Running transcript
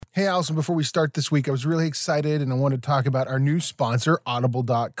Hey, Allison, before we start this week, I was really excited and I want to talk about our new sponsor,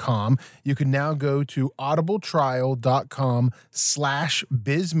 Audible.com. You can now go to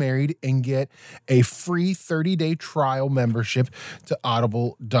audibletrial.com/bizmarried and get a free 30-day trial membership to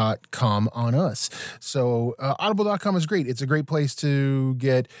Audible.com on us. So Audible.com is great. It's a great place to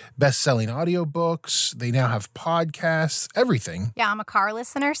get best-selling audiobooks. They now have podcasts, everything. Yeah, I'm a car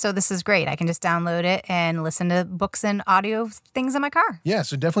listener, so this is great. I can just download it and listen to books and audio things in my car. Yeah,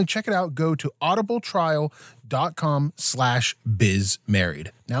 so definitely check it out. Go to audibletrial.com/bizmarried.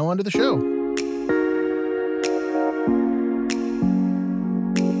 Now on to the show.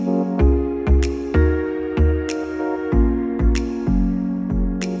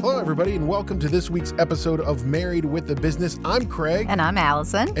 Hello, everybody, and welcome to this week's episode of Married with a Business. I'm Craig. And I'm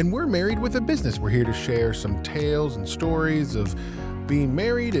Allison. And we're Married with a Business. We're here to share some tales and stories of being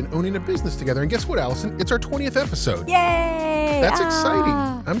married and owning a business together. And guess what, Allison? It's our 20th episode. Yay! That's exciting.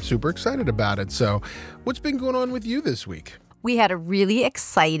 I'm super excited about it. So what's been going on with you this week? We had a really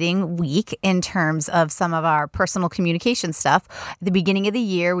exciting week in terms of some of our personal communication stuff. At the beginning of the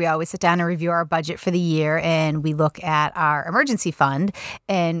year, we always sit down and review our budget for the year, and we look at our emergency fund.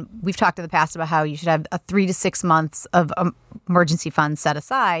 And we've talked in the past about how you should have a 3 to 6 months of emergency fund set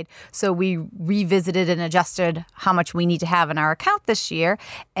aside. So we revisited and adjusted how much we need to have in our account this year,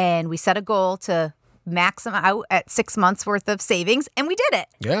 and we set a goal to max them out at 6 months worth of savings, and we did it.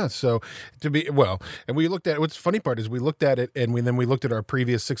 Yeah, so and we looked at what's the funny part is we looked at it and then we looked at our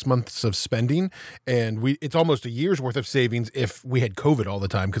previous 6 months of spending, and it's almost a year's worth of savings if we had COVID all the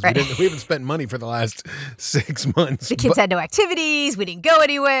time, because we haven't spent money for the last 6 months. The kids had no activities, we didn't go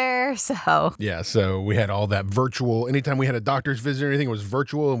anywhere, so we had all that virtual. Anytime we had a doctor's visit or anything, it was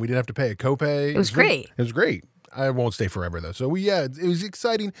virtual, and we didn't have to pay a copay. It was great. It was great. I won't stay forever, though. So, it was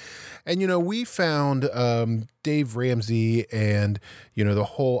exciting. And, we found Dave Ramsey and, the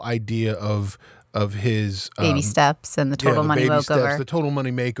whole idea of his baby steps and the total money makeover. The total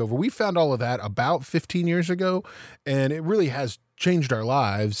money makeover. We found all of that about 15 years ago, and it really has changed our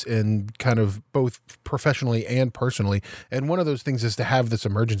lives, and kind of both professionally and personally. And one of those things is to have this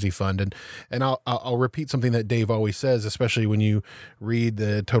emergency fund. And I'll repeat something that Dave always says, especially when you read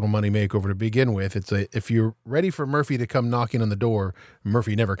the Total Money Makeover to begin with. It's if you're ready for Murphy to come knocking on the door,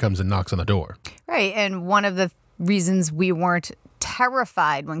 Murphy never comes and knocks on the door. Right. And one of the reasons we weren't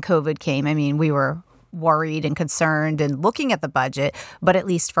terrified when COVID came, we were worried and concerned and looking at the budget, but at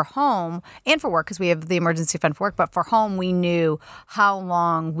least for home and for work, because we have the emergency fund for work, but for home, we knew how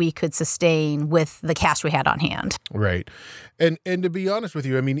long we could sustain with the cash we had on hand. Right. And to be honest with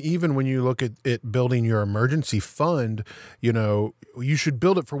you, even when you look at it, building your emergency fund, you should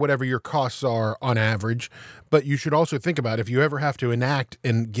build it for whatever your costs are on average, but you should also think about if you ever have to enact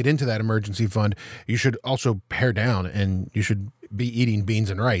and get into that emergency fund, you should also pare down, and you should be eating beans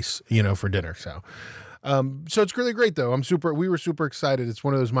and rice, for dinner. So it's really great, though. We were super excited. It's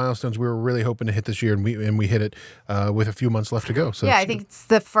one of those milestones we were really hoping to hit this year, and we hit it with a few months left to go. So I think it's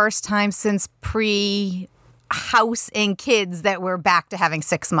the first time since pre-house and kids that we're back to having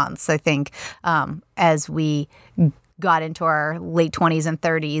 6 months. I think as we got into our late 20s and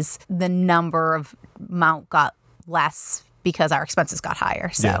 30s, the amount got less because our expenses got higher.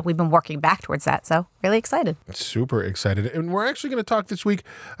 So we've been working back towards that. So really excited. Super excited. And we're actually going to talk this week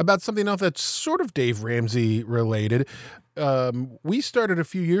about something else that's sort of Dave Ramsey related. We started a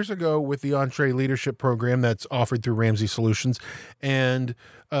few years ago with the Entree Leadership Program that's offered through Ramsey Solutions. And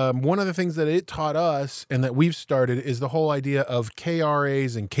one of the things that it taught us and that we've started is the whole idea of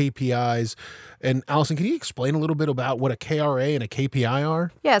KRAs and KPIs. And Allison, can you explain a little bit about what a KRA and a KPI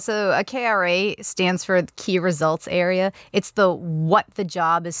are? Yeah, so a KRA stands for Key Results Area. It's what the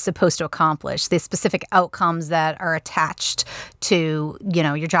job is supposed to accomplish, the specific outcomes that are attached to,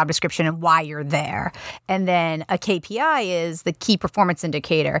 your job description and why you're there. And then a KPI is the key performance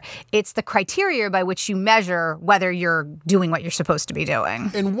indicator. It's the criteria by which you measure whether you're doing what you're supposed to be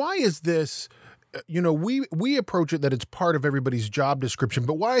doing. And why is this? We approach it that it's part of everybody's job description,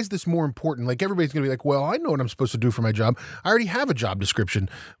 but why is this more important? Like, everybody's going to be like, well, I know what I'm supposed to do for my job. I already have a job description.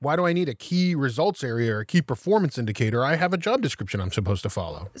 Why do I need a key results area or a key performance indicator? I have a job description I'm supposed to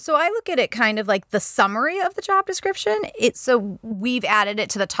follow. So I look at it kind of like the summary of the job description. So we've added it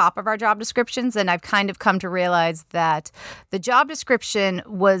to the top of our job descriptions, and I've kind of come to realize that the job description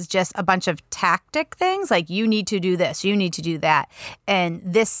was just a bunch of tactic things, like you need to do this, you need to do that. And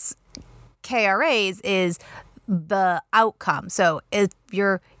this KRAs is the outcome. So if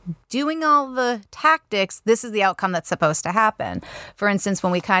you're doing all the tactics, this is the outcome that's supposed to happen. For instance,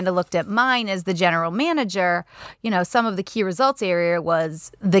 when we kind of looked at mine as the general manager, some of the key results area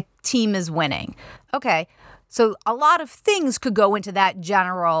was the team is winning. Okay, So a lot of things could go into that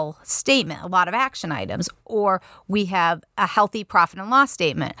general statement, a lot of action items, or we have a healthy profit and loss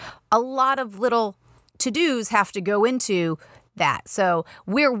statement. A lot of little to-dos have to go into that. So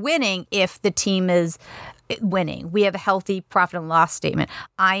we're winning if the team is winning. We have a healthy profit and loss statement.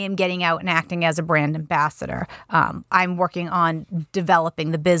 I am getting out and acting as a brand ambassador. I'm working on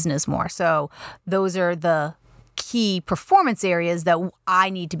developing the business more. So those are the key performance areas that I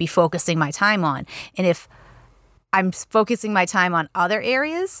need to be focusing my time on. And if I'm focusing my time on other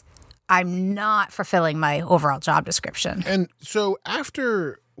areas, I'm not fulfilling my overall job description. And so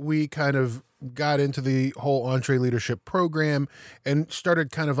after we kind of got into the whole EntreLeadership program and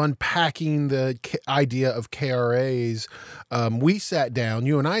started kind of unpacking the idea of KRAs, we sat down,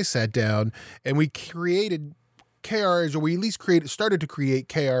 you and I sat down, and we created KRAs, or we at least started to create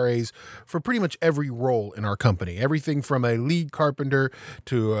KRAs for pretty much every role in our company. Everything from a lead carpenter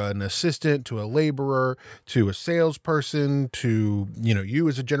to an assistant to a laborer to a salesperson to, you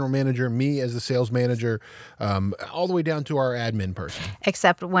as a general manager, me as the sales manager, all the way down to our admin person.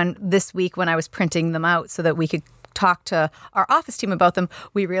 Except this week when I was printing them out so that we could talk to our office team about them,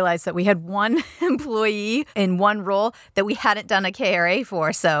 we realized that we had one employee in one role that we hadn't done a KRA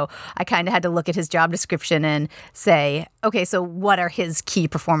for. So I kind of had to look at his job description and say, okay, so what are his key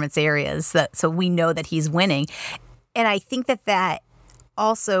performance areas so we know that he's winning? And I think that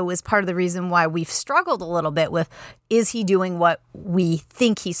also is part of the reason why we've struggled a little bit with, is he doing what we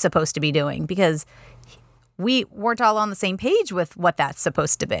think he's supposed to be doing? Because we weren't all on the same page with what that's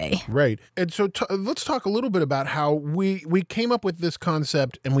supposed to be. Right. And so let's talk a little bit about how we came up with this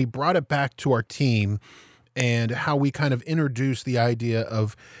concept and we brought it back to our team and how we kind of introduced the idea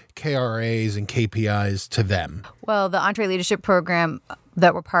of KRAs and KPIs to them. Well, the EntreLeadership program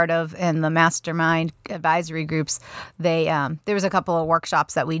that we're part of and the mastermind advisory groups, there was a couple of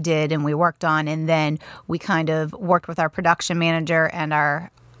workshops that we did and we worked on, and then we kind of worked with our production manager and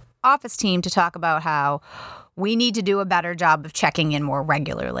our office team to talk about how we need to do a better job of checking in more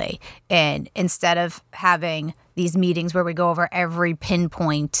regularly. And instead of having these meetings where we go over every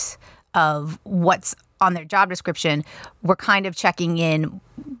pinpoint of what's on their job description, we're kind of checking in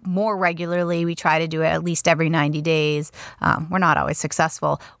more regularly. We try to do it at least every 90 days. We're not always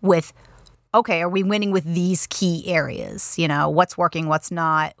successful with, okay, are we winning with these key areas? What's working, what's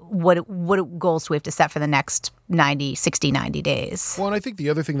not? What goals do we have to set for the next 60, 90 days? Well, and I think the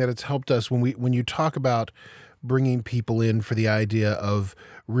other thing that it's helped us when you talk about bringing people in for the idea of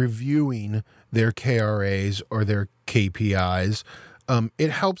reviewing their KRAs or their KPIs,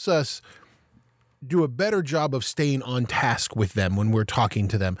 it helps us do a better job of staying on task with them when we're talking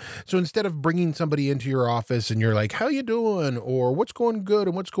to them. So instead of bringing somebody into your office and you're like, how you doing? Or what's going good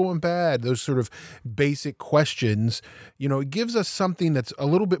and what's going bad? Those sort of basic questions, it gives us something that's a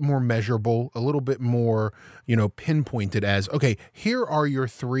little bit more measurable, a little bit more, pinpointed as, okay, here are your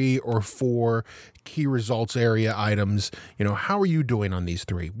 3 or 4 key results area items. How are you doing on these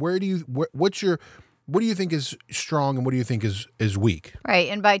 3? What do you think is strong and what do you think is weak? Right.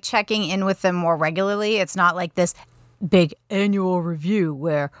 And by checking in with them more regularly, it's not like this big annual review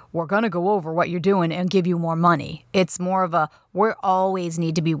where we're going to go over what you're doing and give you more money. It's more of we always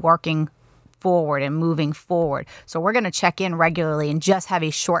need to be working forward and moving forward. So we're going to check in regularly and just have a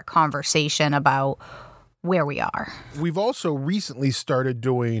short conversation about where we are. We've also recently started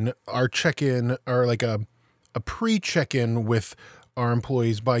doing our check-in, or like a pre-check-in with our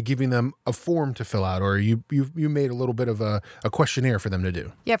employees by giving them a form to fill out, or you made a little bit of a questionnaire for them to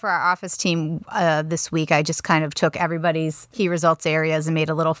do. Yeah, for our office team this week, I just kind of took everybody's key results areas and made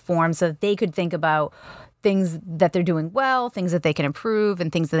a little form so that they could think about things that they're doing well, things that they can improve,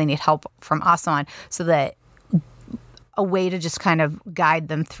 and things that they need help from us on, so that a way to just kind of guide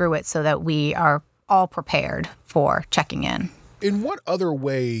them through it so that we are all prepared for checking in. In what other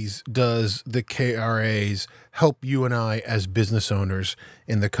ways does the KRAs help you and I as business owners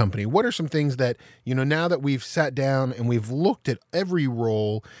in the company? What are some things that, now that we've sat down and we've looked at every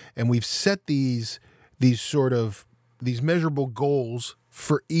role and we've set these measurable goals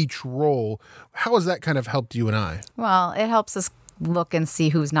for each role, how has that kind of helped you and I? Well, it helps us look and see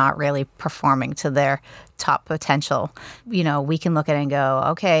who's not really performing to their top potential. We can look at it and go,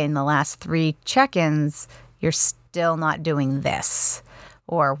 okay, in the last 3 check-ins, you're still not doing this,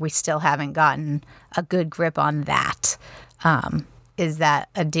 or we still haven't gotten a good grip on that. Is that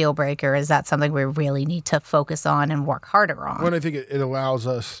a deal breaker? Is that something we really need to focus on and work harder on? Well, I think it allows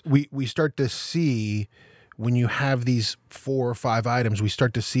us, we start to see, when you have these 4 or 5 items, we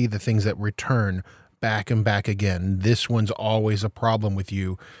start to see the things that return back and back again. This one's always a problem with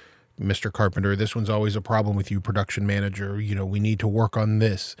you. Mr. Carpenter, this one's always a problem with you, production manager. We need to work on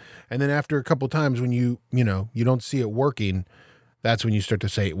this. And then after a couple times when you don't see it working, that's when you start to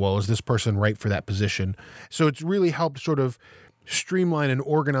say, well, is this person right for that position? So it's really helped sort of streamline and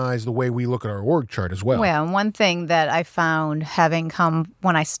organize the way we look at our org chart as well. Well, one thing that I found having come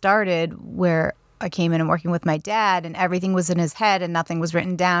when I started, where I came in and working with my dad and everything was in his head and nothing was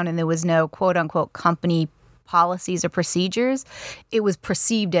written down and there was no quote unquote company policies or procedures, it was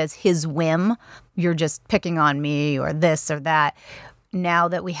perceived as his whim. You're just picking on me or this or that. Now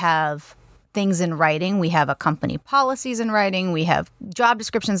that we have things in writing, we have a company policies in writing, we have job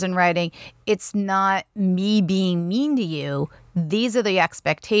descriptions in writing, it's not me being mean to you. These are the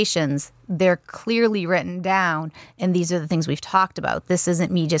expectations. They're clearly written down, and these are the things we've talked about. This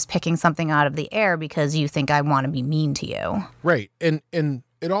isn't me just picking something out of the air because you think I want to be mean to you. Right. And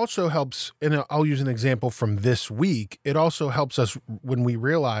it also helps, and I'll use an example from this week, it also helps us when we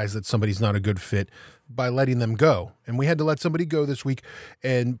realize that somebody's not a good fit by letting them go. And we had to let somebody go this week,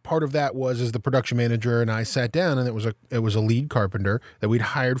 and part of that was as the production manager and I sat down, and it was a lead carpenter that we'd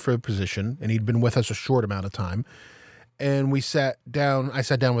hired for the position, and he'd been with us a short amount of time. And I sat down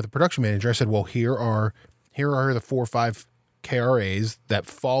with the production manager. I said, well, here are the 4 or 5 KRAs that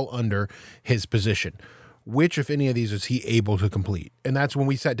fall under his position. Which, if any of these, is he able to complete? And that's when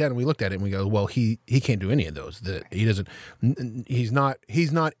we sat down and we looked at it and we go, well, he can't do any of those. He's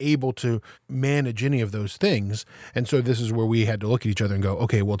not able to manage any of those things. And so this is where we had to look at each other and go,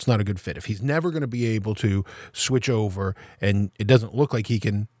 okay, well, it's not a good fit. If he's never going to be able to switch over and it doesn't look like he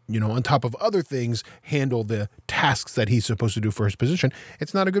can, on top of other things, handle the tasks that he's supposed to do for his position,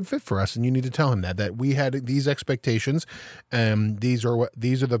 it's not a good fit for us. And you need to tell him that we had these expectations. These are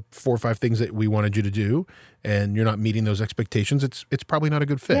the 4 or 5 things that we wanted you to do, and you're not meeting those expectations. It's probably not a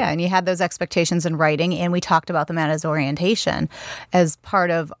good fit. Yeah, and you had those expectations in writing, and we talked about them at his orientation as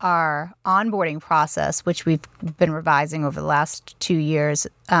part of our onboarding process, which we've been revising over the last 2 years.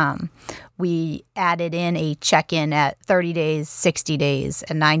 We added in a check-in at 30 days, 60 days,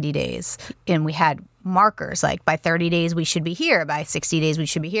 and 90 days. And we had markers like by 30 days we should be here, by 60 days we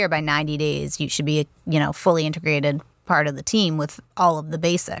should be here, by 90 days you should be a fully integrated part of the team with all of the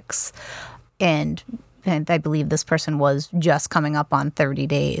basics. And I believe this person was just coming up on 30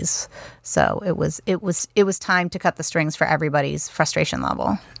 days. So it was time to cut the strings for everybody's frustration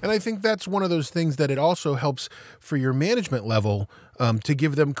level. And I think that's one of those things that it also helps for your management level to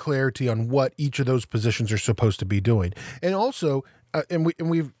give them clarity on what each of those positions are supposed to be doing. And also,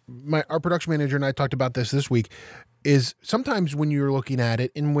 our production manager and I talked about this week, is sometimes when you're looking at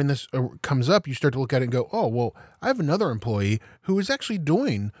it and when this comes up, you start to look at it and go, oh, well, I have another employee who is actually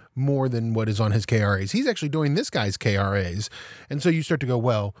doing more than what is on his KRAs. He's actually doing this guy's KRAs. And so you start to go,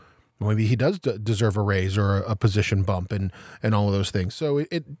 well, maybe he does deserve a raise or a position bump and all of those things. So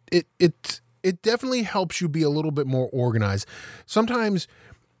it definitely helps you be a little bit more organized. Sometimes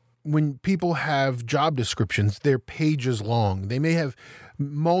when people have job descriptions, they're pages long. They may have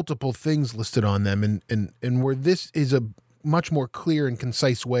multiple things listed on them, and where this is a much more clear and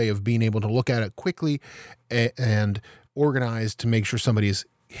concise way of being able to look at it quickly and organized to make sure somebody is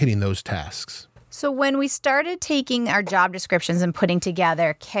hitting those tasks. So when we started taking our job descriptions and putting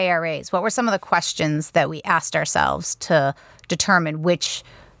together KRAs, what were some of the questions that we asked ourselves to determine which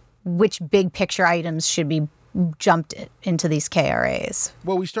big picture items should be jumped into these KRAs?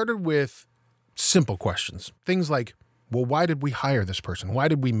 Well, we started with simple questions. Things like, well, why did we hire this person? Why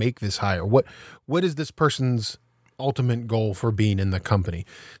did we make this hire? What is this person's ultimate goal for being in the company?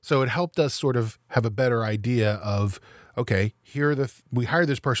 So it helped us sort of have a better idea of, okay, we hired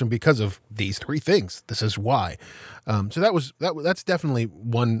this person because of these 3 things. This is why. So that's definitely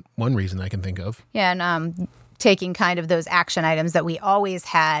one reason I can think of. Yeah, and taking kind of those action items that we always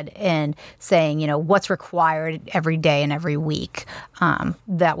had and saying, what's required every day and every week.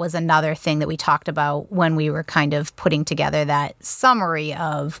 That was another thing that we talked about when we were kind of putting together that summary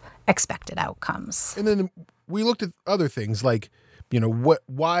of expected outcomes. And then we looked at other things like,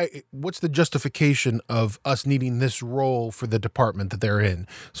 what's the justification of us needing this role for the department that they're in?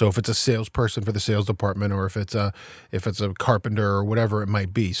 So if it's a salesperson for the sales department, or if it's a carpenter or whatever it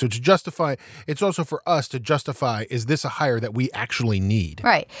might be. So to justify, it's also for us to justify, is this a hire that we actually need?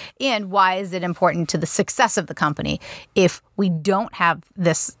 Right. And why is it important to the success of the company? If we don't have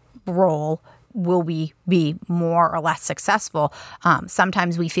this role, will we be more or less successful?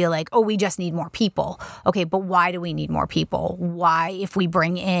 Sometimes we feel like, oh, we just need more people. Okay, but why do we need more people? Why, if we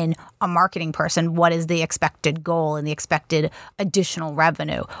bring in a marketing person, what is the expected goal and the expected additional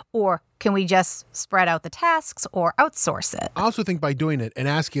revenue? Or can we just spread out the tasks or outsource it? I also think by doing it and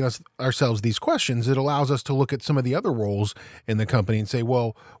asking ourselves these questions, it allows us to look at some of the other roles in the company and say,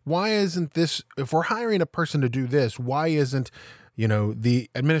 well, why isn't this, if we're hiring a person to do this, why isn't, the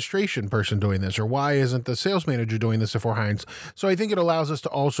administration person doing this, or why isn't the sales manager doing this if we're hiring? So I think it allows us to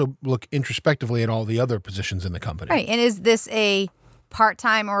also look introspectively at all the other positions in the company. Right. And is this a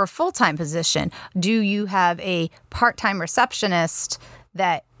part-time or a full-time position? Do you have a part-time receptionist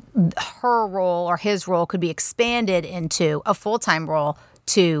that her role or his role could be expanded into a full-time role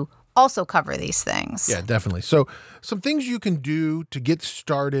to also cover these things? Yeah, definitely. So some things you can do to get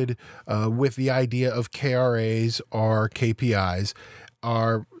started with the idea of KRAs or KPIs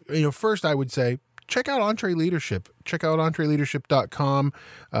are, first I would say, check out Entre Leadership. Check out entreleadership.com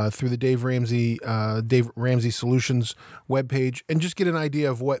through the Dave Ramsey Solutions webpage, and just get an idea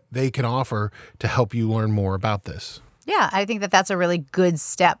of what they can offer to help you learn more about this. Yeah, I think that that's a really good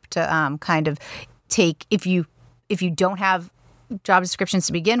step to kind of take. If you don't have job descriptions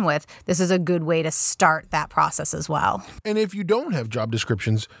to begin with, this is a good way to start that process as well. And if you don't have job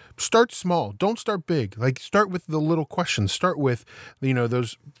descriptions, start small. Don't start big. Like, start with the little questions. Start with,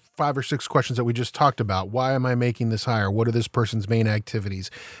 those 5 or 6 questions that we just talked about. Why am I making this hire? What are this person's main activities?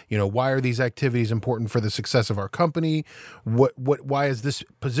 Why are these activities important for the success of our company? Why is this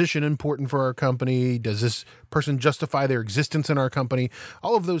position important for our company? Does this person justify their existence in our company?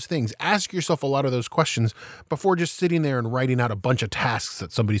 All of those things. Ask yourself a lot of those questions before just sitting there and writing out a bunch of tasks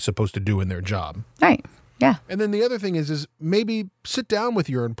that somebody's supposed to do in their job. Right. Yeah. And then the other thing is maybe sit down with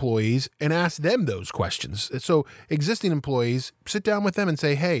your employees and ask them those questions. So existing employees, sit down with them and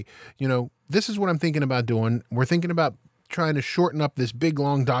say, hey, this is what I'm thinking about doing. We're thinking about trying to shorten up this big,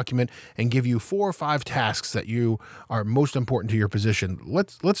 long document and give you 4 or 5 tasks that you are most important to your position.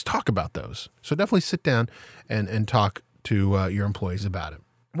 Let's talk about those. So definitely sit down and talk to your employees about it.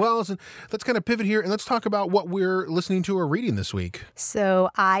 Well, Allison, let's kind of pivot here and let's talk about what we're listening to or reading this week. So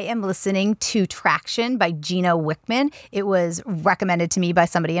I am listening to Traction by Gino Wickman. It was recommended to me by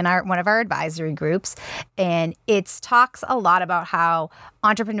somebody in one of our advisory groups. And it talks a lot about how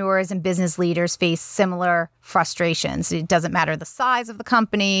entrepreneurs and business leaders face similar frustrations. It doesn't matter the size of the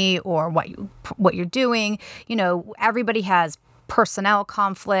company or what you're doing. Everybody has personnel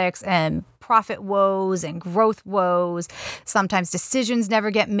conflicts and profit woes and growth woes. Sometimes decisions never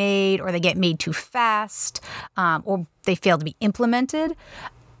get made, or they get made too fast, or they fail to be implemented.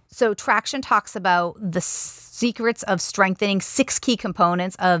 So Traction talks about the secrets of strengthening 6 key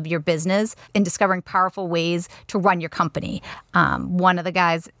components of your business and discovering powerful ways to run your company. One of the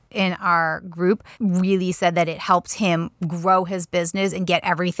guys in our group really said that it helped him grow his business and get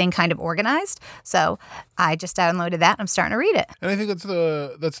everything kind of organized. So I just downloaded that. I'm starting to read it. And I think that's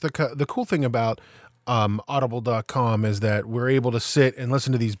the cool thing about audible.com is that we're able to sit and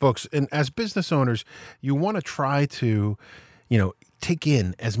listen to these books. And as business owners, you want to try to, take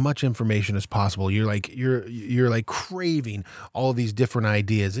in as much information as possible. You're like craving all of these different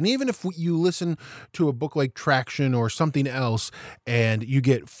ideas. And even if you listen to a book like Traction or something else and you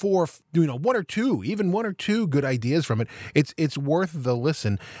get 1 or 2 good ideas from it, it's worth the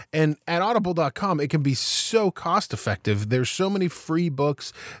listen. And at audible.com, it can be so cost effective. There's so many free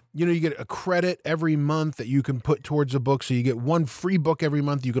books. You get a credit every month that you can put towards a book. So you get 1 free book every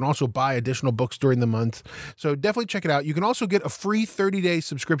month. You can also buy additional books during the month. So definitely check it out. You can also get a free 30-day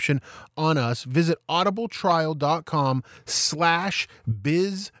subscription on us. Visit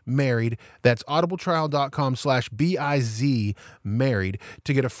audibletrial.com/bizmarried. That's audibletrial.com/BIZ married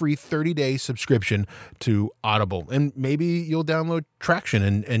to get a free 30-day subscription to Audible. And maybe you'll download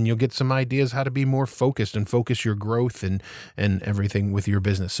Traction and you'll get some ideas how to be more focused and focus your growth and everything with your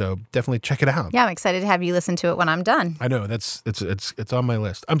business. So definitely check it out. Yeah, I'm excited to have you listen to it when I'm done. I know it's on my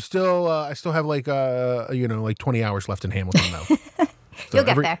list. I still have like 20 hours left in Hamilton though. So You'll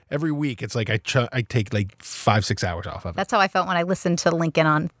get there. Every week, it's like I take like 5-6 hours off of it. That's how I felt when I listened to Lincoln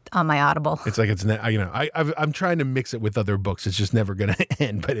on my Audible. It's like I'm trying to mix it with other books. It's just never going to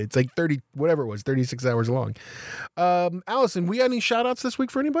end. But it's like 36 hours long. Allison, we got any shout outs this week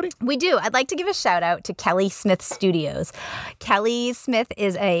for anybody? We do. I'd like to give a shout out to Kelly Smith Studios. Kelly Smith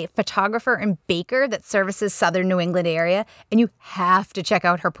is a photographer and baker that services Southern New England area, and you have to check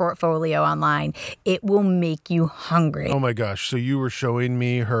out her portfolio online. It will make you hungry. Oh my gosh! So you were showing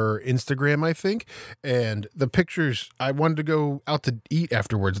me her Instagram, I think, and the pictures. I wanted to go out to eat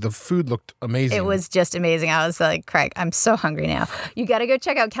afterwards. the food looked amazing. It was just amazing. I was like, Craig, I'm so hungry now. You got to go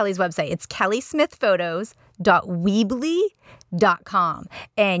check out Kelly's website. It's kellysmithphotos.weebly.com.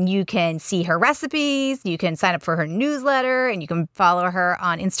 And you can see her recipes, you can sign up for her newsletter, and you can follow her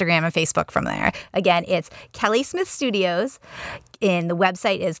on Instagram and Facebook from there. Again, it's Kelly Smith Studios, and the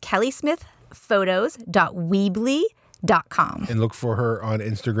website is kellysmithphotos.weebly.com. And look for her on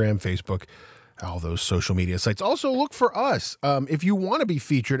Instagram, Facebook, all those social media sites. Also, look for us. If you want to be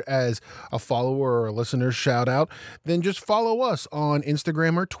featured as a follower or a listener shout out, then just follow us on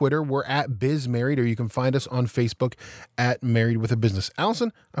Instagram or Twitter. We're at BizMarried, or you can find us on Facebook at Married with a Business.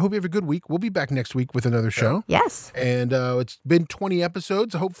 Allison, I hope you have a good week. We'll be back next week with another show. Yes. And it's been 20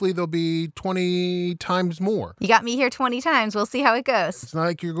 episodes. Hopefully there'll be 20 times more. You got me here 20 times. We'll see how it goes. It's not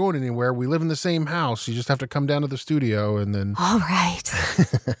like you're going anywhere. We live in the same house. You just have to come down to the studio and then... All right.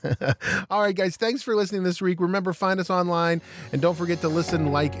 All right, guys. Thanks for listening this week. Remember, find us online, and don't forget to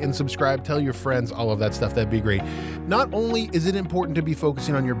listen, like, and subscribe. Tell your friends, all of that stuff. That'd be great. Not only is it important to be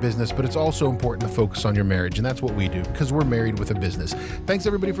focusing on your business, but it's also important to focus on your marriage, and that's what we do because we're married with a business. Thanks,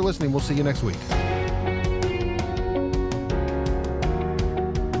 everybody, for listening. We'll see you next week.